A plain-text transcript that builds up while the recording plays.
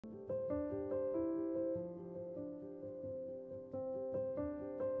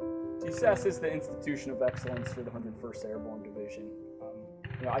TSAS is the institution of excellence for the 101st Airborne Division.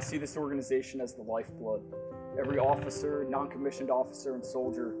 I see this organization as the lifeblood. Every officer, non-commissioned officer, and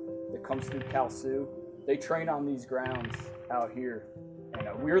soldier that comes through CALSU, they train on these grounds out here, and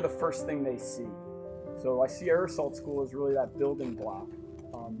we're the first thing they see. So I see Air Assault School as really that building block.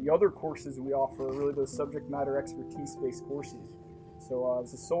 The other courses we offer are really those subject matter expertise-based courses. So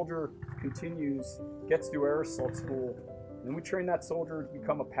as a soldier gets through Air Assault School, and we train that soldier to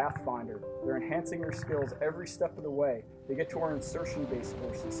become a pathfinder. They're enhancing their skills every step of the way. They get to our insertion-based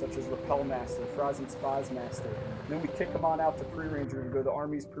courses, such as Rappel Master, Fries and Spies Master. And then we kick them on out to Pre-Ranger and go to the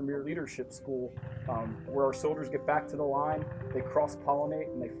Army's premier leadership school, where our soldiers get back to the line, they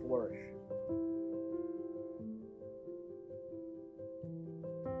cross-pollinate, and they flourish.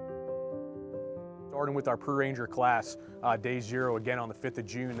 Starting with our Pre-Ranger class, day 0 again on the 5th of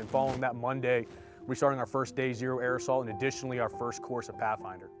June, and following that Monday, we're starting our first day 0 air assault, and additionally our first course of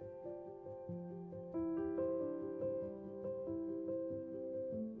Pathfinder.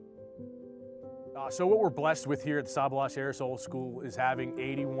 So what we're blessed with here at the Sabalauski Air Assault School is having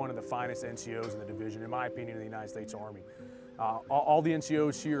 81 of the finest NCOs in the division, in my opinion, in the United States Army. All the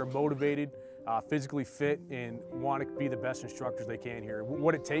NCOs here are motivated, physically fit, and want to be the best instructors they can here.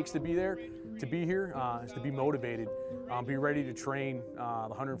 What it takes to be here, is to be motivated, be ready to train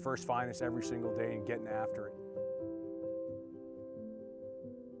the 101st finest every single day and getting after it.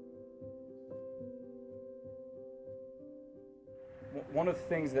 One of the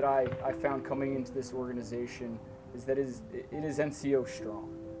things that I found coming into this organization is that it is NCO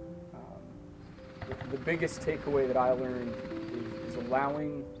strong. The biggest takeaway that I learned is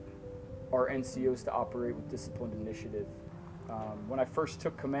allowing our NCOs to operate with disciplined initiative. When I first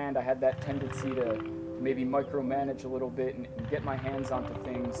took command, I had that tendency to maybe micromanage a little bit and get my hands onto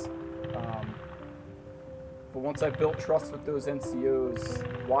things. But once I built trust with those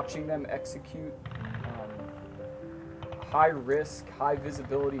NCOs, watching them execute high risk, high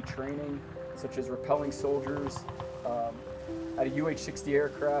visibility training, such as rappelling soldiers at a UH-60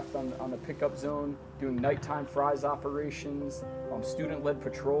 aircraft on the pickup zone, doing nighttime fries operations, student-led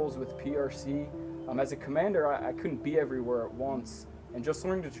patrols with PRC. As a commander, I couldn't be everywhere at once, and just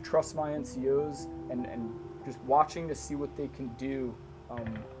learning to trust my NCOs and just watching to see what they can do,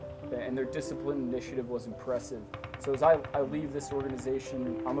 and their discipline initiative was impressive. So as I leave this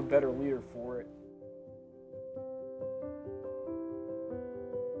organization, I'm a better leader for it.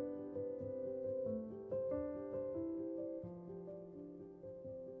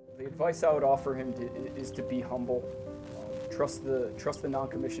 The advice I would offer him is to be humble, trust the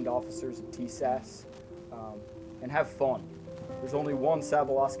non-commissioned officers at TSAS, and have fun. There's only one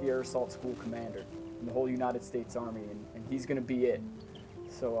Sabalauski Air Assault School commander in the whole United States Army, and he's going to be it.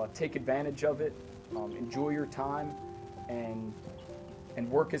 So take advantage of it, enjoy your time, and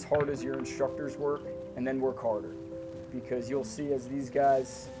work as hard as your instructors work, and then work harder. Because you'll see as these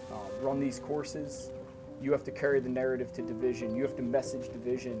guys run these courses, you have to carry the narrative to division. You have to message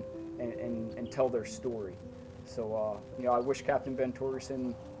division and tell their story. So I wish Captain Ben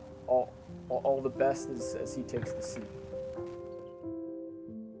Torgerson all the best as he takes the seat.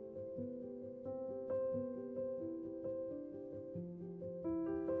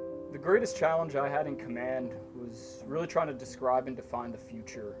 The greatest challenge I had in command was really trying to describe and define the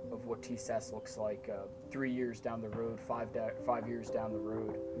future of what TSAS looks like 3 years down the road, 5 years down the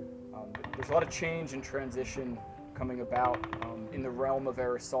road. There's a lot of change and transition coming about in the realm of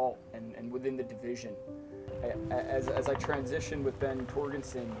air assault and within the division. As I transition with Ben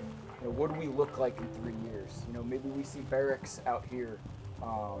Torgerson, what do we look like in 3 years? Maybe we see barracks out here.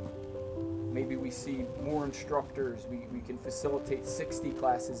 Maybe we see more instructors. We can facilitate 60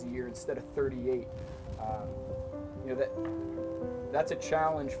 classes a year instead of 38. That's a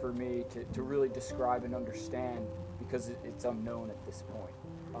challenge for me to really describe and understand, because it's unknown at this point.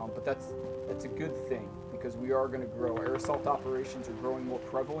 But that's a good thing, because we are going to grow. Air assault operations are growing more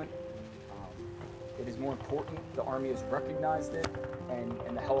prevalent. It is more important. The Army has recognized it,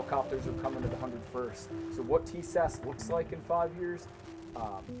 and the helicopters are coming to the 101st. So what TSAS looks like in 5 years,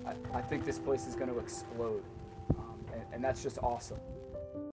 I think this place is going to explode, and that's just awesome.